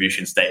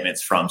distribution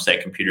statements from,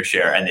 say,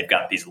 Computershare, and they've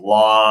got these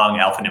long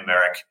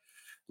alphanumeric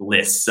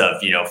lists of,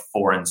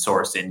 foreign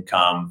source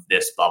income,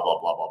 this, blah,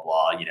 blah, blah, blah,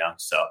 blah,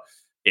 So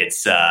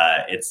it's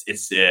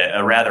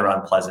a rather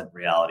unpleasant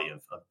reality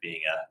of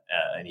being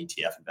an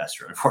ETF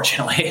investor,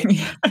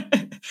 unfortunately.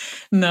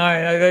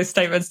 No, those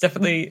statements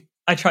definitely,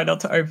 I try not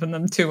to open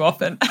them too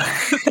often.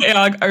 They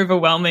are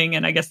overwhelming,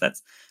 and I guess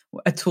that's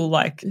a tool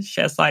like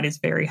ShareSite is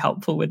very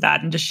helpful with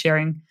that, and just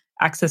sharing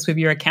access with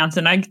your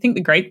accountant. I think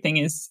the great thing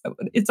is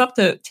it's up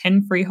to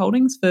 10 free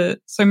holdings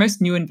so most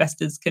new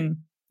investors can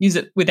use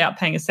it without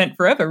paying a cent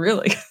forever,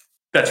 really.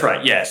 That's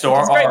right. Yeah. So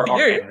that's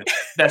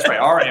right.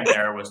 Our aim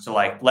there was to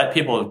let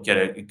people get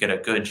a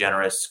good,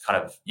 generous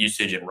kind of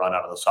usage and run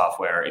out of the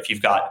software. If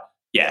you've got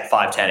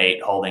 5, 10,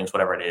 8 holdings,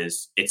 whatever it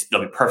is,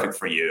 it'll be perfect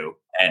for you,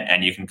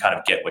 and you can kind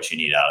of get what you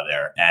need out of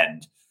there.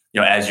 And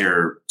as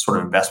your sort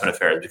of investment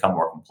affairs become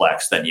more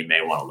complex, then you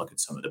may want to look at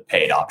some of the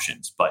paid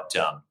options. But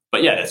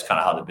yeah, that's kind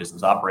of how the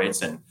business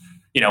operates. And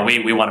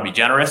we want to be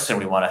generous, and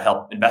we want to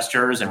help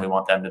investors, and we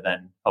want them to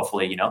then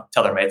hopefully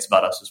tell their mates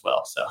about us as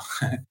well. So.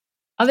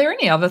 Are there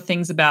any other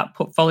things about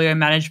portfolio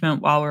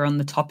management while we're on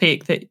the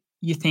topic that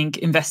you think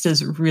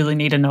investors really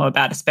need to know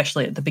about,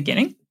 especially at the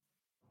beginning?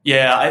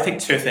 Yeah, I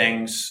think 2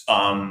 things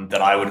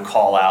that I would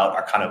call out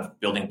are kind of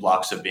building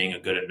blocks of being a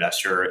good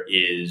investor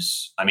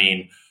is,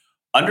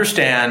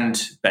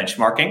 understand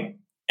benchmarking.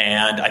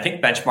 And I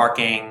think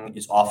benchmarking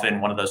is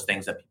often one of those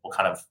things that people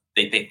kind of,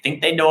 they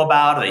think they know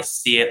about, or they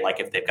see it, like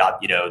if they've got,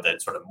 the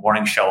sort of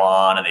morning show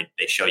on and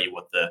they show you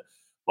what the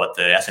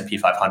S&P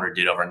 500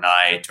 did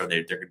overnight, or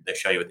they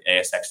show you what the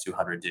ASX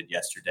 200 did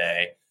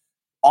yesterday.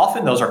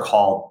 Often those are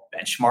called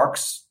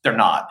benchmarks. They're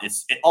not.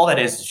 All that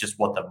is just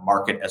what the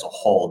market as a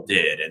whole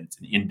did, and it's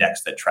an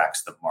index that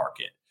tracks the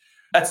market.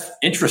 That's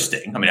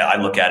interesting. I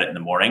look at it in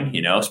the morning,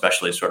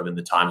 especially sort of in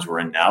the times we're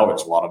in now, where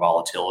there's a lot of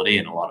volatility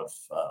and a lot of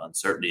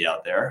uncertainty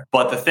out there.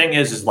 But the thing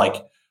is like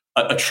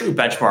a true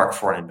benchmark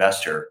for an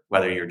investor,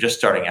 whether you're just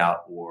starting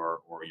out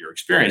or you're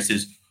experienced,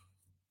 is,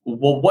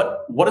 well,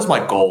 what is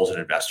my goal as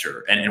an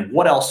investor, and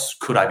what else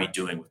could I be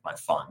doing with my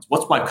funds?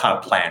 What's my kind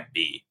of plan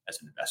B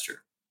as an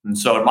investor? And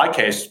so in my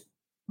case,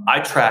 I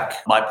track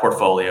my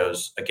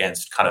portfolios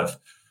against kind of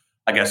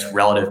I guess,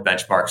 relative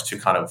benchmarks to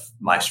kind of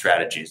my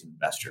strategy as an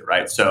investor,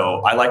 right?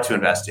 So I like to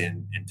invest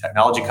in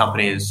technology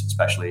companies,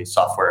 especially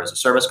software as a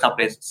service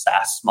companies,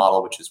 SaaS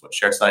model, which is what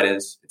ShareSite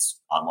is. It's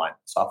online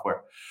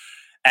software.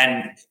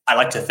 And I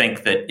like to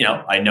think that,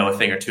 I know a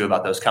thing or two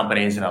about those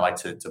companies and I like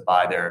to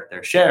buy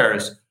their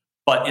shares.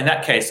 But in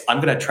that case, I'm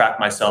going to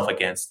track myself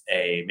against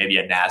maybe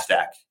a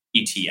NASDAQ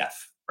ETF,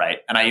 right?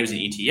 And I use an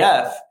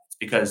ETF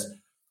because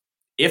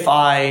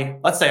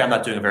let's say I'm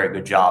not doing a very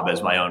good job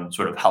as my own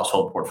sort of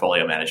household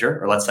portfolio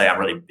manager, or let's say I'm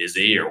really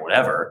busy or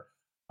whatever,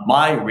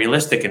 my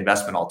realistic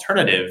investment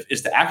alternative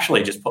is to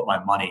actually just put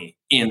my money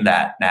in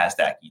that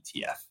NASDAQ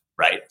ETF,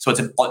 right? So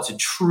it's a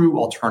true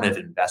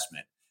alternative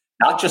investment,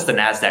 not just the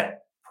NASDAQ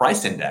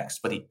price index,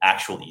 but the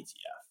actual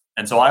ETF.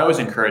 And so I always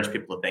encourage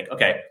people to think,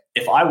 okay,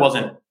 if I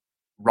wasn't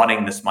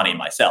running this money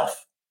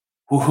myself,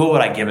 who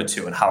would I give it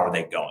to and how are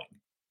they going?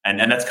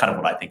 And that's kind of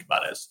what I think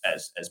about as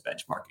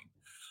benchmarking.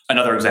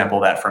 Another example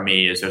of that for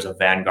me is there's a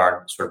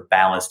Vanguard sort of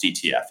balanced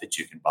ETF that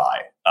you can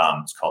buy.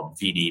 It's called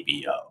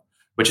VDBO,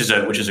 which is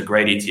a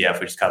great ETF,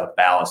 which is kind of a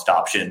balanced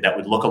option that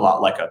would look a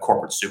lot like a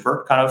corporate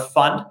super kind of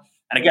fund.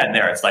 And again,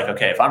 it's like,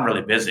 okay, if I'm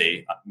really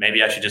busy,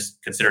 maybe I should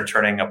just consider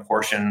turning a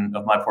portion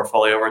of my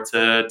portfolio over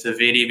to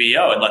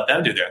VDBO and let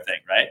them do their thing,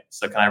 right?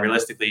 So can I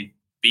realistically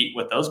beat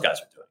what those guys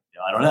are doing?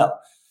 I don't know.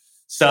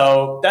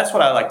 So that's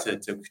what I like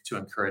to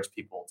encourage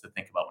people to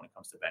think about when it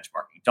comes to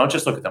benchmarking. Don't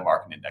just look at the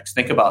market index.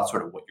 Think about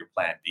sort of what your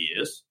plan B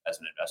is as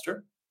an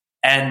investor.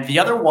 And the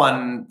other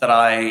one that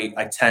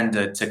I tend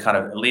to kind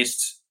of at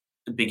least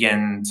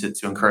begin to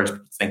encourage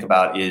people to think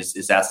about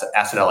is asset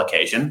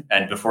allocation.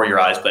 And before your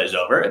eyes glaze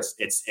over, it's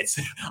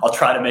I'll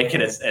try to make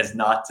it as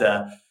not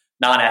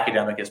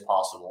non-academic as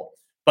possible.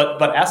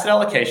 But asset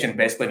allocation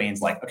basically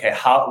means like, okay,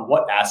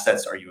 what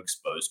assets are you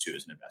exposed to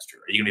as an investor?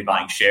 Are you going to be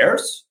buying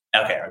shares?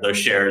 Okay, are those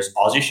shares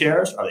Aussie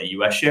shares? Are they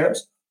US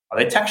shares? Are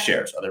they tech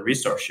shares? Are they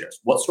resource shares?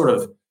 What sort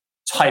of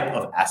type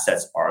of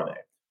assets are they?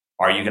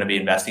 Are you going to be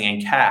investing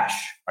in cash?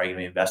 Are you going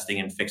to be investing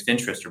in fixed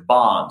interest or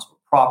bonds or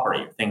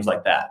property or things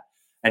like that?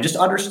 And just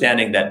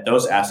understanding that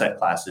those asset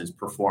classes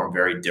perform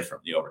very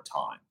differently over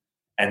time.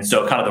 And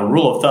so kind of the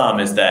rule of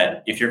thumb is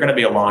that if you're going to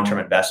be a long-term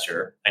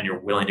investor and you're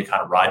willing to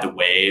kind of ride the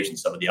waves and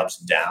some of the ups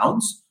and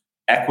downs,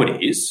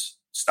 equities,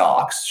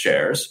 stocks,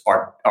 shares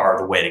are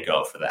the way to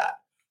go for that.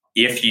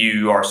 If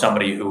you are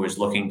somebody who is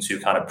looking to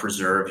kind of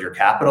preserve your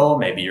capital,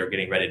 maybe you're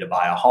getting ready to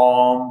buy a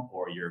home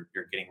or you're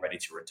getting ready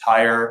to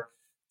retire,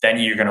 then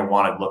you're going to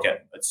want to look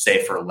at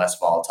safer, less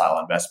volatile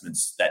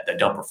investments that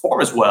don't perform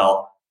as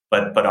well,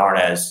 but aren't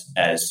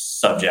as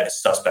subject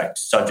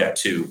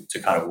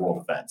to kind of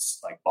world events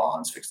like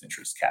bonds, fixed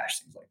interest, cash,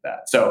 things like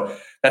that. So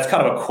that's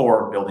kind of a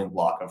core building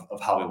block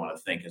of how we want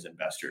to think as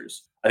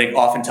investors. I think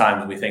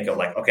oftentimes we think of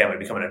like, okay, I'm going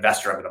to become an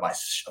investor. I'm going to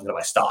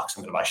buy stocks.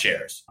 I'm going to buy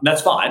shares. And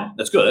that's fine.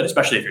 That's good,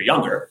 especially if you're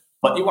younger.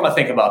 But you want to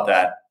think about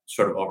that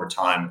sort of over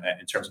time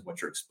in terms of what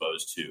you're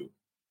exposed to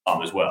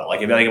as well.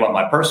 Like if I think about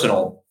my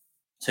personal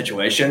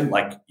situation,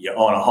 like you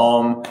own a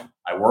home.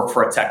 I work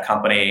for a tech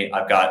company.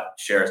 I've got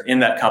shares in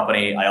that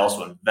company. I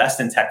also invest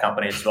in tech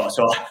companies as well.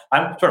 So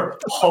I'm sort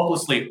of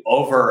hopelessly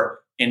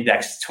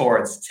over-indexed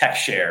towards tech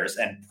shares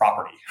and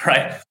property,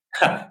 right?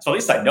 So at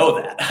least I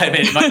know that. I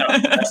mean, it might not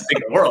be the best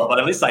thing in the world, but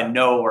at least I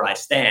know where I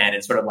stand.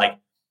 It's sort of like,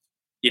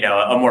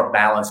 a more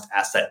balanced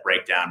asset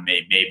breakdown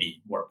may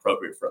be more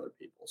appropriate for other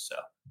people. So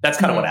that's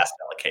kind of what asset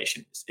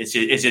allocation is.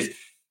 It's just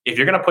if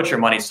you're going to put your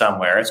money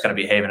somewhere, it's going to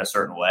behave in a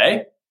certain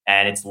way.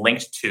 And it's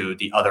linked to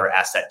the other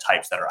asset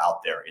types that are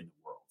out there in the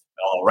world.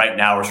 Right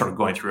now, we're sort of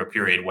going through a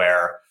period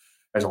where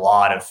there's a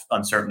lot of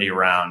uncertainty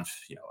around,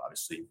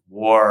 obviously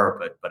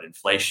war, but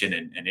inflation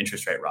and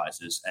interest rate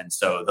rises. And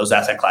so those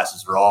asset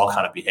classes are all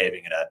kind of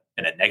behaving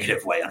in a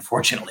negative way,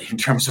 unfortunately, in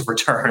terms of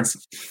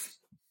returns.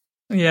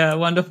 Yeah,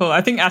 wonderful.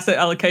 I think asset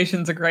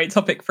allocation is a great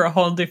topic for a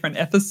whole different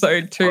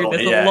episode too.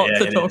 There's a lot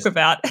to talk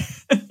about.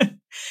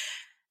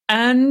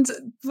 And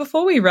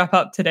before we wrap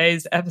up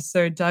today's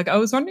episode, Doug, I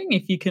was wondering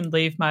if you can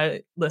leave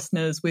my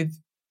listeners with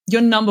your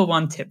number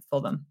one tip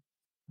for them.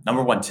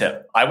 Number one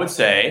tip, I would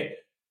say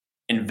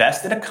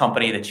invest in a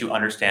company that you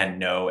understand,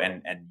 know,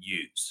 and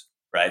use,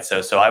 right?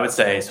 So I would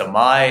say,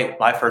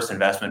 my first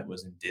investment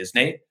was in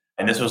Disney.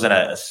 And this was in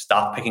a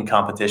stock picking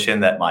competition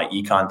that my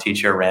econ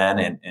teacher ran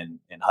in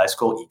high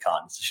school.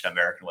 Econ, it's just an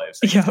American way of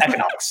saying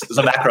economics. It was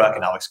a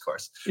macroeconomics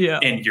course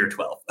in year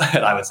 12,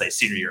 I would say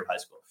senior year of high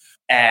school.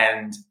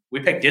 And we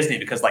picked Disney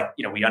because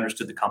we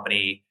understood the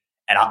company.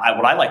 And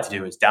what I like to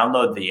do is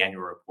download the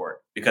annual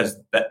report because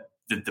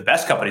the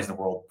best companies in the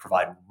world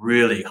provide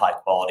really high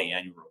quality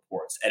annual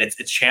reports. And it's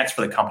a chance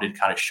for the company to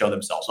kind of show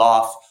themselves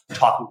off,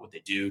 talk about what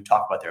they do,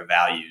 talk about their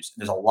values.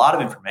 And there's a lot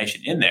of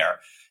information in there.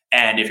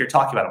 And if you're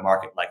talking about a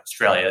market like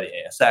Australia, the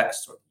ASX,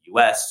 or the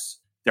US,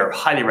 they're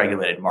highly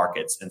regulated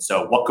markets. And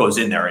so what goes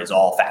in there is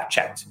all fact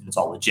checked. It's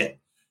all legit.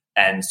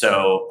 And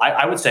so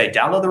I would say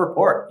download the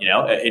report.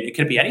 It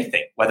could be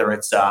anything, whether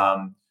it's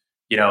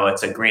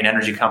it's a green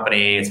energy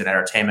company, it's an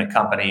entertainment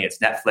company, it's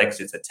Netflix,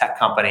 it's a tech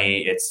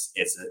company, it's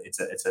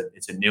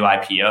a new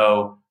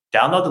IPO.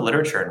 Download the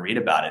literature and read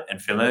about it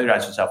and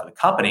familiarize yourself with the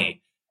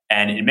company.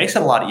 And it makes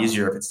it a lot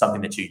easier if it's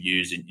something that you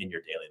use in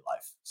your daily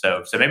life.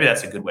 So maybe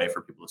that's a good way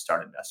for people to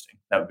start investing.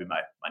 That would be my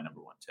number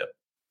one tip.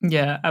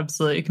 Yeah,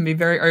 absolutely. It can be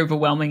very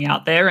overwhelming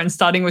out there. And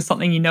starting with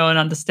something you know and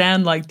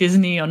understand, like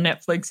Disney or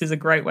Netflix, is a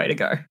great way to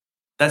go.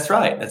 That's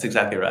right. That's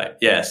exactly right.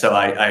 Yeah. So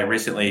I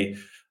recently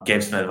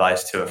gave some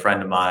advice to a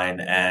friend of mine,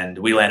 and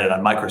we landed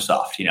on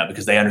Microsoft,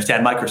 because they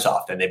understand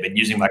Microsoft and they've been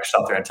using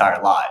Microsoft their entire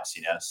lives,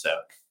 so.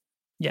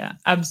 Yeah,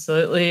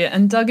 absolutely.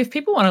 And Doug, if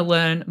people want to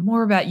learn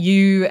more about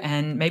you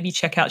and maybe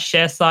check out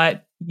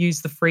ShareSite,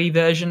 use the free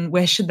version,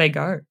 where should they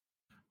go?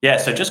 Yeah,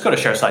 so just go to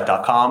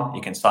sharesite.com.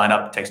 You can sign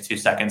up. It takes 2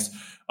 seconds.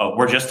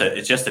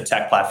 It's just a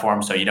tech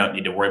platform, so you don't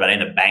need to worry about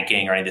any of the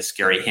banking or any of the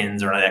scary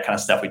HINs or any of that kind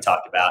of stuff we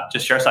talked about.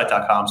 Just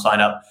sharesite.com,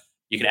 sign up.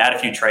 You can add a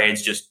few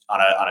trades just on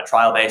a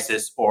trial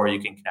basis, or you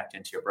can connect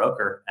into your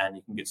broker and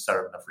you can get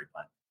started with a free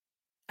plan.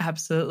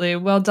 Absolutely.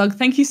 Well, Doug,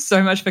 thank you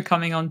so much for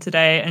coming on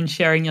today and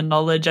sharing your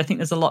knowledge. I think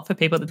there's a lot for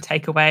people to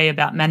take away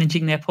about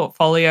managing their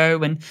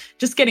portfolio and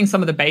just getting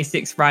some of the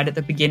basics right at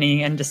the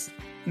beginning and just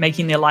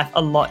making their life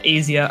a lot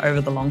easier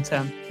over the long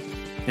term.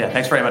 Yeah,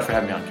 thanks very much for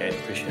having me on, Kate.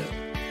 Appreciate it.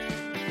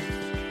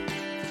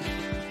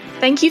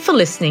 Thank you for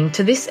listening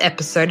to this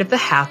episode of the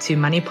How To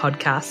Money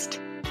podcast.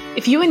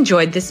 If you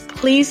enjoyed this,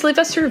 please leave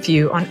us a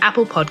review on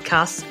Apple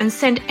Podcasts and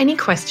send any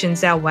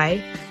questions our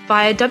way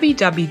via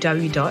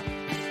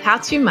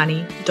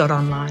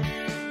www.howtomoney.online.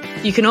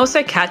 You can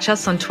also catch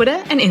us on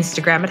Twitter and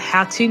Instagram at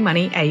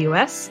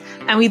HowToMoneyAUS,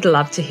 and we'd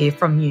love to hear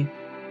from you.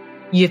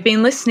 You've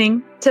been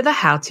listening to the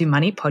How To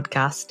Money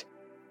podcast.